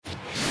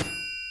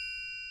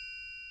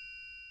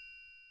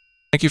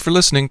Thank you for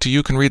listening to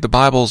You Can Read the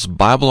Bible's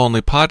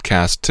Bible-Only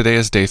podcast. Today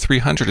is day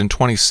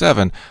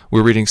 327.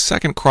 We're reading 2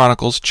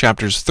 Chronicles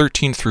chapters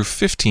 13 through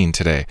 15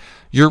 today.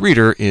 Your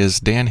reader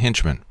is Dan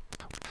Hinchman.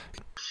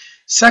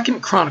 2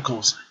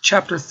 Chronicles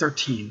chapter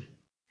 13.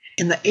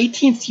 In the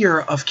 18th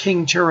year of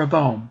King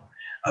Jeroboam,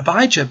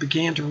 Abijah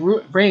began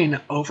to reign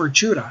over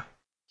Judah.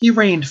 He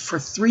reigned for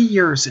 3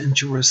 years in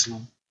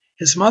Jerusalem.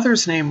 His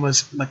mother's name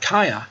was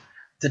Micaiah,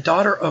 the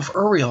daughter of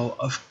Uriel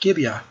of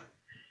Gibeah.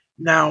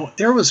 Now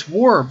there was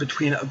war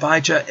between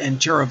Abijah and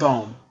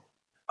Jeroboam.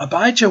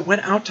 Abijah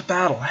went out to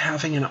battle,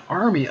 having an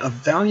army of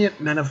valiant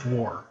men of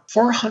war,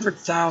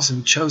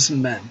 400,000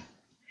 chosen men.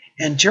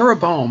 And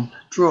Jeroboam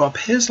drew up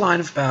his line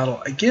of battle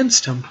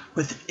against him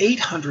with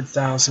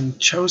 800,000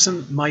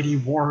 chosen mighty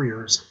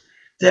warriors.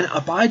 Then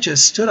Abijah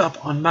stood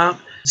up on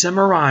Mount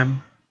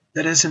Zemaraim,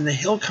 that is in the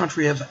hill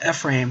country of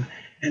Ephraim,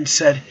 and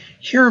said,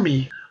 "Hear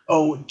me,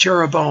 O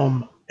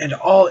Jeroboam and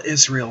all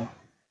Israel.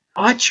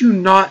 Ought you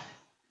not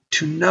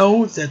to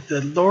know that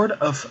the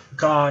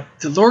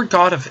Lord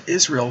God of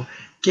Israel,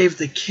 gave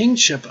the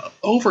kingship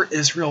over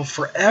Israel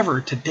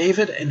forever to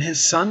David and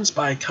his sons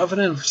by a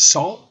covenant of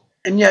salt?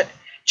 And yet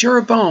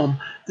Jeroboam,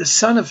 the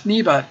son of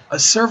Nebat, a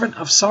servant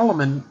of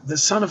Solomon, the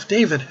son of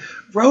David,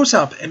 rose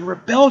up and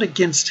rebelled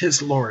against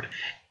his Lord.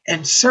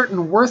 And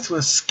certain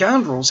worthless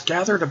scoundrels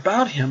gathered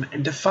about him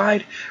and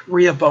defied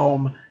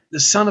Rehoboam, the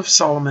son of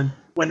Solomon,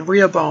 when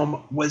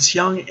Rehoboam was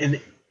young and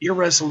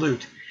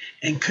irresolute,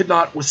 and could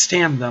not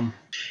withstand them.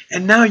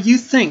 And now you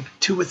think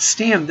to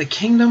withstand the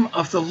kingdom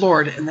of the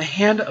Lord in the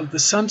hand of the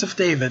sons of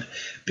David,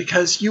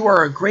 because you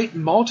are a great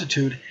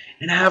multitude,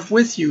 and have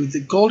with you the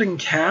golden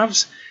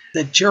calves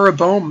that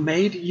Jeroboam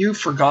made you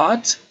for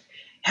gods?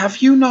 Have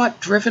you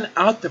not driven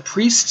out the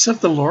priests of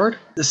the Lord,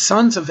 the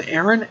sons of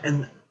Aaron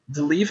and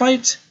the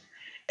Levites,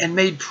 and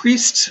made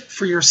priests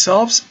for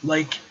yourselves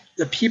like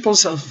the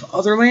peoples of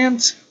other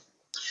lands?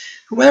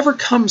 Whoever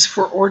comes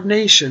for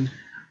ordination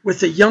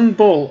with a young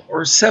bull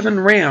or 7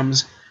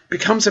 rams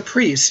becomes a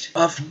priest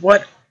of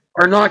what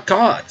are not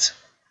gods.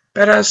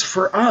 But as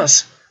for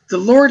us, the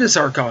Lord is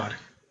our God,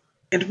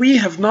 and we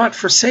have not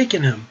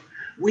forsaken him.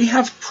 We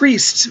have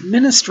priests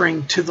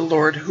ministering to the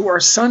Lord who are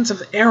sons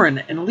of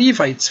Aaron and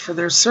Levites for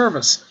their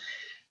service.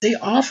 They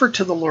offer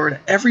to the Lord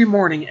every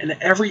morning and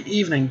every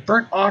evening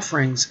burnt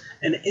offerings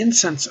and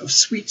incense of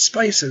sweet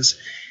spices,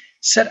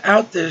 set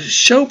out the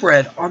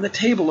showbread on the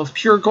table of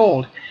pure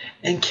gold,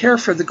 and care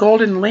for the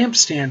golden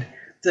lampstand,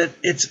 that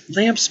its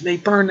lamps may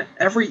burn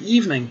every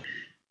evening.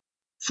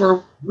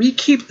 For we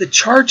keep the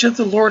charge of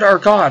the Lord our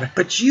God,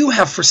 but you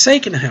have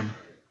forsaken him.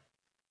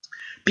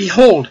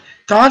 Behold,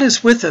 God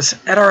is with us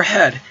at our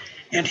head,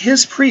 and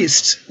his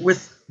priests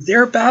with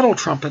their battle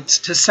trumpets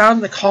to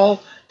sound the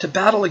call to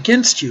battle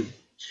against you.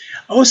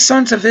 O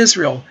sons of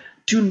Israel,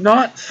 do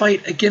not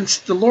fight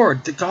against the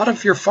Lord, the God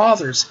of your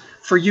fathers,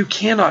 for you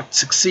cannot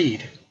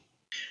succeed."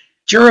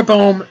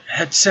 Jeroboam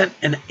had sent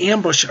an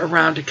ambush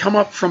around to come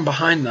up from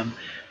behind them.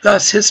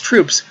 Thus his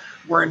troops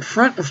were in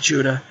front of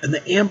Judah, and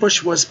the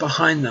ambush was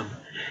behind them.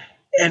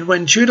 And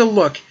when Judah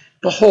looked,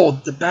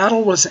 behold, the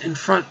battle was in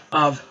front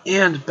of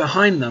and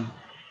behind them.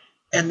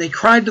 And they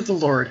cried to the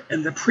Lord,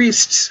 and the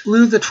priests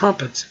blew the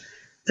trumpets.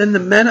 Then the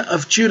men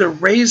of Judah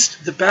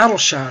raised the battle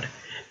shout.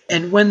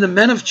 And when the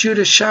men of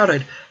Judah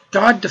shouted,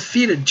 God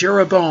defeated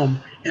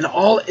Jeroboam and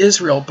all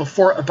Israel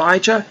before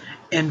Abijah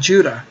and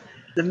Judah.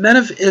 The men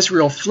of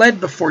Israel fled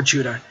before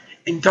Judah,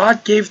 and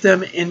God gave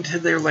them into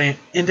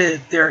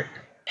their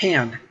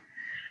hand.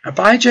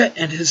 Abijah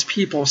and his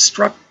people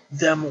struck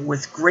them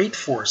with great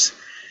force.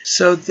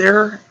 So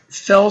there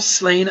fell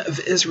slain of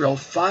Israel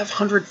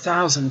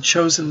 500,000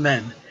 chosen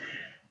men.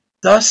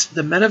 Thus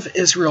the men of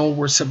Israel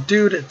were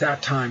subdued at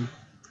that time,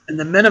 and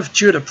the men of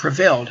Judah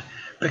prevailed,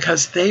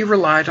 because they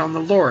relied on the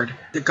Lord,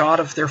 the God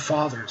of their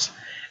fathers.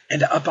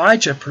 And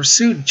Abijah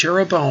pursued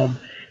Jeroboam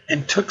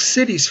and took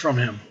cities from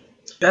him,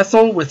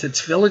 Bethel with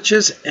its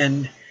villages,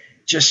 and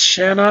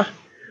Jeshanah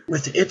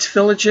with its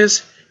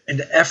villages,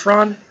 and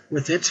Ephron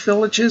with its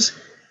villages.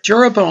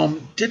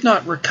 Jeroboam did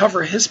not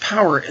recover his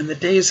power in the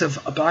days of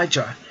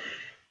Abijah,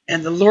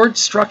 and the Lord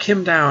struck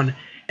him down,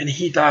 and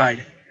he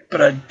died.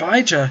 But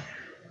Abijah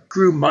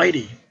grew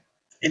mighty,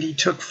 and he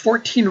took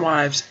 14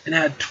 wives and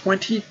had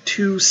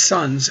 22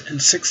 sons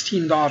and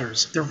 16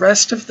 daughters. The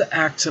rest of the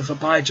acts of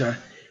Abijah,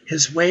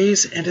 his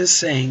ways and his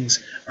sayings,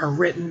 are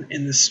written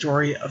in the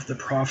story of the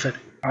prophet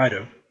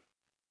Iddo.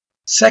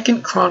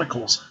 2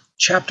 Chronicles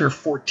chapter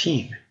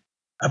 14.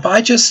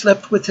 Abijah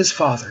slept with his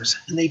fathers,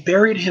 and they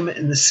buried him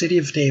in the city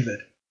of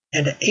David.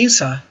 And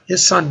Asa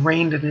his son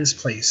reigned in his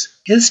place.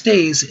 His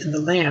days in the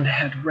land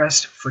had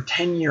rest for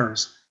 10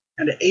 years.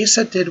 And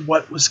Asa did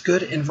what was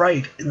good and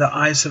right in the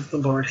eyes of the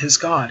Lord his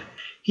God.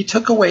 He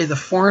took away the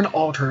foreign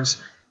altars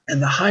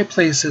and the high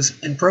places,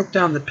 and broke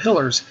down the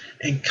pillars,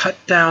 and cut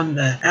down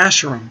the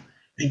Asherim,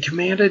 and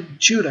commanded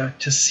Judah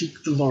to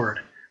seek the Lord,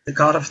 the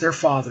God of their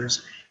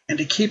fathers, and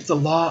to keep the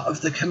law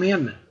of the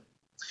commandment.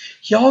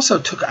 He also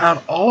took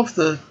out all of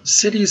the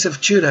cities of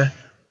Judah,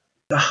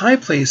 the high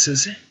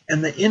places,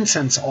 and the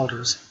incense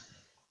altars,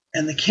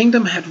 and the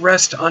kingdom had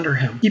rest under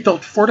him. He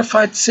built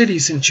fortified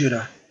cities in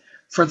Judah,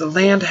 for the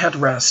land had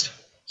rest.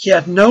 He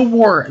had no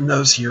war in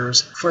those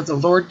years, for the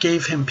Lord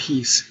gave him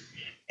peace.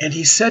 And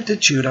he said to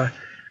Judah,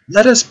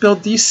 "Let us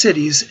build these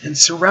cities and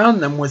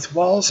surround them with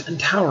walls and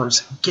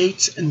towers,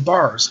 gates and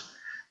bars.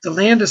 The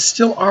land is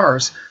still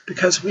ours,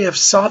 because we have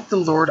sought the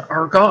Lord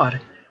our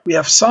God. We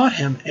have sought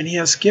him, and he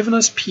has given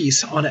us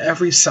peace on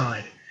every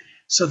side."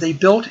 So they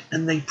built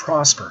and they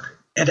prospered.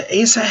 And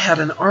Asa had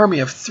an army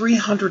of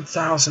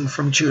 300,000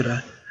 from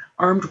Judah,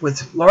 armed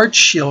with large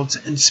shields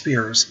and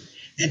spears,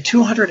 and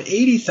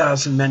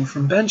 280,000 men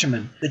from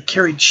Benjamin that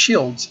carried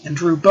shields and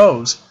drew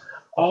bows.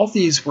 All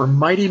these were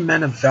mighty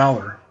men of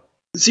valor.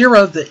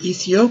 Zerah the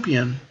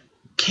Ethiopian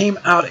came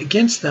out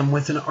against them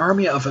with an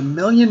army of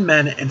 1,000,000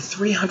 men and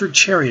 300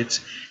 chariots,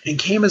 and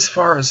came as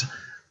far as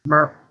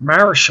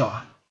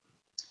Mareshah.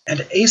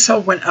 And Asa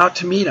went out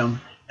to meet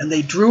him, and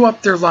they drew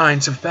up their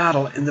lines of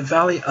battle in the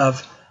valley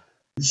of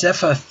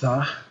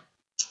Zephathah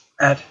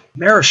at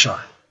Mareshah.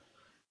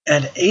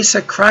 And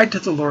Asa cried to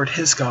the Lord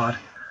his God,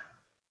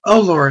 "O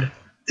Lord,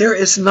 there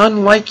is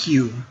none like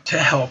you to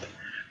help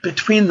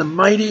between the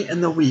mighty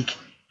and the weak.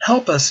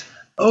 Help us,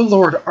 O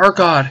Lord our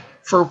God,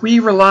 for we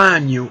rely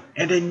on you,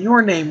 and in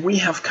your name we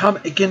have come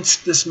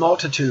against this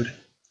multitude.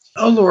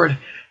 O Lord,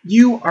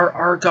 you are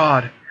our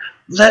God.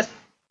 Let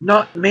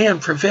not man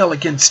prevail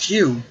against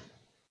you."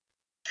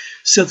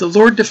 So the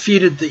Lord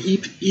defeated the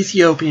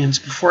Ethiopians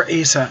before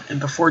Asa and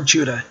before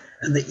Judah,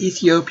 and the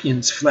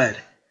Ethiopians fled.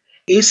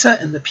 Asa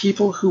and the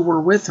people who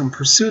were with him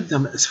pursued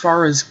them as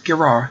far as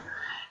Gerar,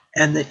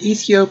 and the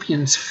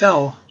Ethiopians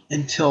fell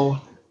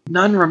until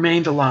none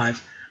remained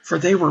alive, for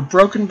they were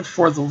broken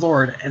before the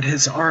Lord and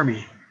his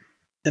army.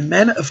 The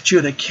men of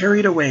Judah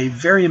carried away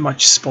very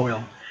much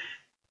spoil,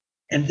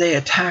 and they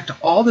attacked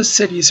all the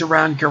cities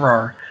around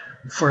Gerar,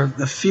 for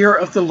the fear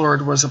of the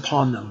Lord was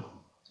upon them.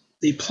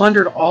 They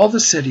plundered all the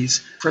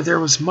cities, for there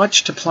was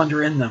much to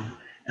plunder in them,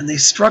 and they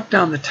struck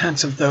down the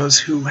tents of those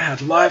who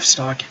had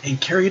livestock, and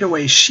carried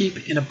away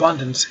sheep in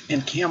abundance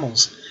and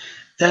camels.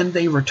 Then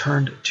they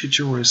returned to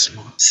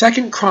Jerusalem.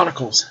 2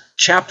 Chronicles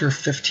chapter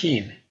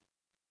 15.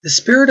 The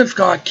Spirit of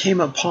God came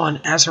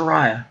upon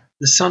Azariah,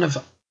 the son of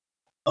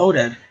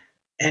Oded,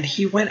 and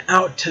he went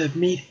out to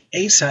meet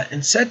Asa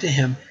and said to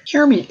him,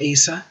 "Hear me,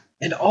 Asa,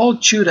 and all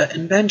Judah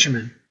and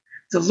Benjamin.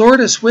 The Lord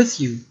is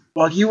with you,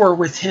 while you are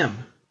with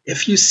him.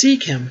 If you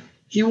seek him,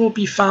 he will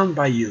be found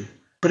by you.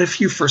 But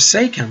if you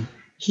forsake him,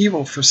 he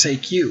will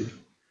forsake you.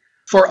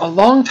 For a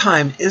long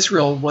time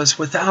Israel was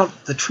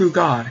without the true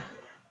God,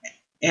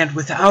 and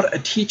without a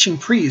teaching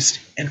priest,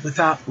 and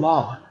without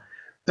law.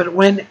 But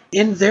when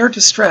in their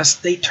distress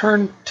they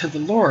turned to the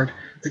Lord,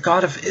 the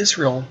God of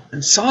Israel,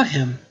 and sought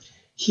him,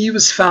 he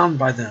was found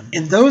by them.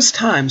 In those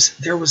times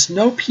there was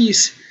no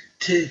peace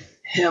to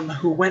him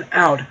who went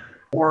out,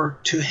 or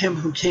to him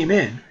who came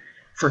in,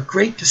 for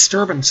great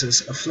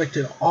disturbances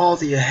afflicted all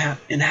the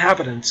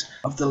inhabitants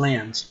of the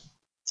lands.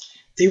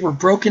 They were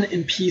broken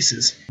in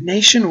pieces.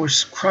 Nation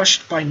was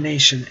crushed by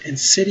nation, and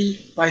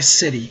city by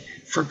city,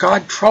 for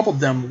God troubled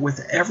them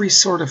with every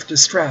sort of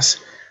distress.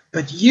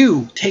 But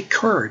you take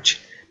courage.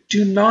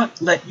 Do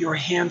not let your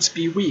hands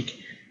be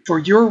weak, for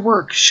your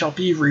work shall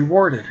be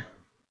rewarded."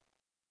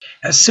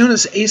 As soon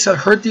as Asa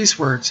heard these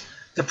words,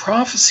 the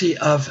prophecy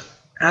of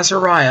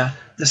Azariah,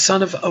 the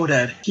son of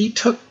Oded, he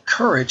took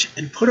courage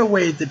and put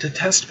away the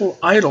detestable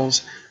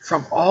idols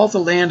from all the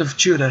land of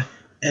Judah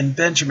and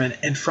Benjamin,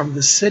 and from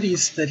the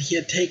cities that he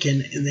had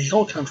taken in the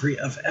hill country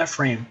of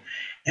Ephraim.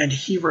 And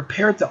he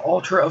repaired the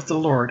altar of the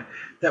Lord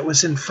that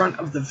was in front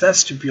of the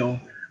vestibule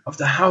of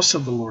the house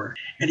of the Lord.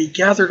 And he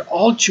gathered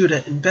all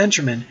Judah and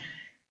Benjamin,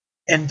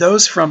 and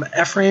those from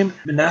Ephraim,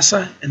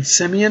 Manasseh, and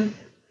Simeon,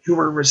 who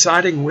were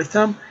residing with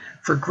them,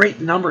 for great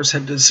numbers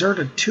had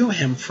deserted to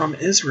him from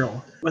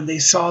Israel, when they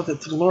saw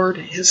that the Lord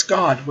his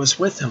God was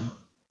with him.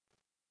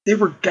 They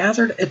were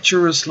gathered at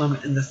Jerusalem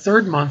in the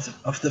 3rd month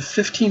of the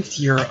 15th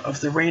year of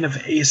the reign of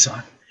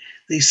Asa.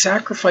 They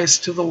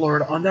sacrificed to the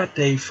Lord on that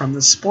day from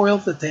the spoil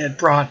that they had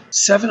brought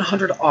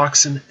 700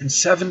 oxen and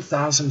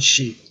 7,000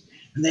 sheep.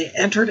 And they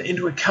entered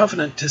into a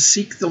covenant to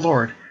seek the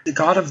Lord, the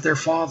God of their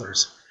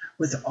fathers,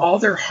 with all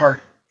their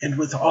heart and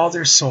with all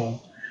their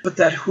soul, but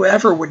that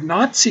whoever would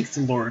not seek the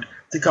Lord,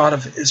 the God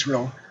of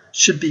Israel,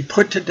 should be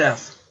put to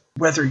death,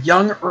 whether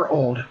young or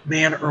old,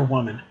 man or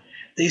woman.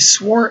 They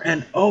swore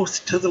an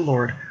oath to the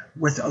Lord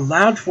with a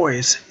loud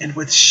voice, and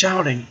with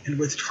shouting, and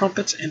with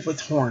trumpets, and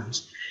with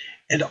horns.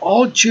 And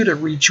all Judah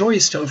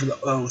rejoiced over the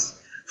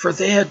oath, for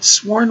they had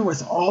sworn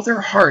with all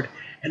their heart,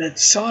 and had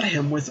sought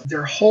him with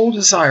their whole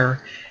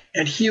desire,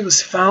 and he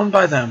was found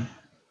by them.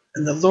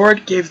 And the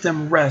Lord gave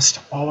them rest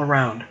all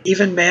around.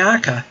 Even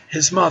Maacah,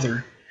 his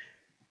mother,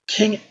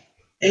 King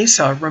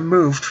Asa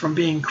removed from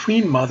being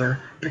queen mother,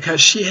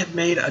 because she had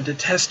made a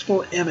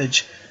detestable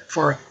image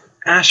for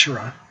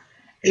Asherah.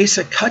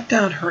 Asa cut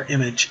down her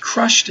image,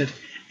 crushed it,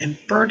 and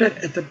burned it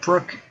at the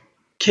brook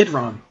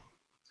Kidron.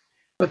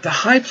 But the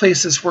high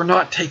places were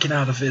not taken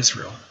out of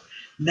Israel.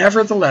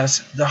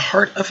 Nevertheless, the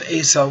heart of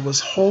Asa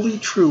was wholly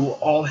true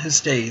all his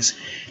days,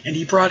 and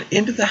he brought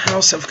into the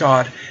house of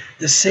God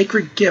the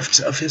sacred gifts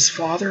of his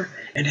father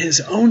and his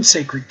own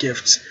sacred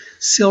gifts,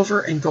 silver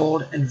and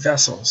gold and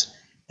vessels.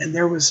 And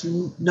there was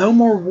no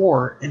more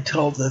war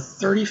until the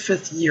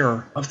 35th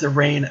year of the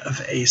reign of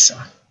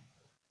Asa.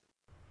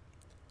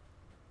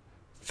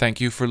 Thank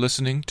you for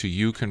listening to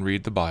You Can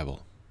Read the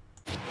Bible.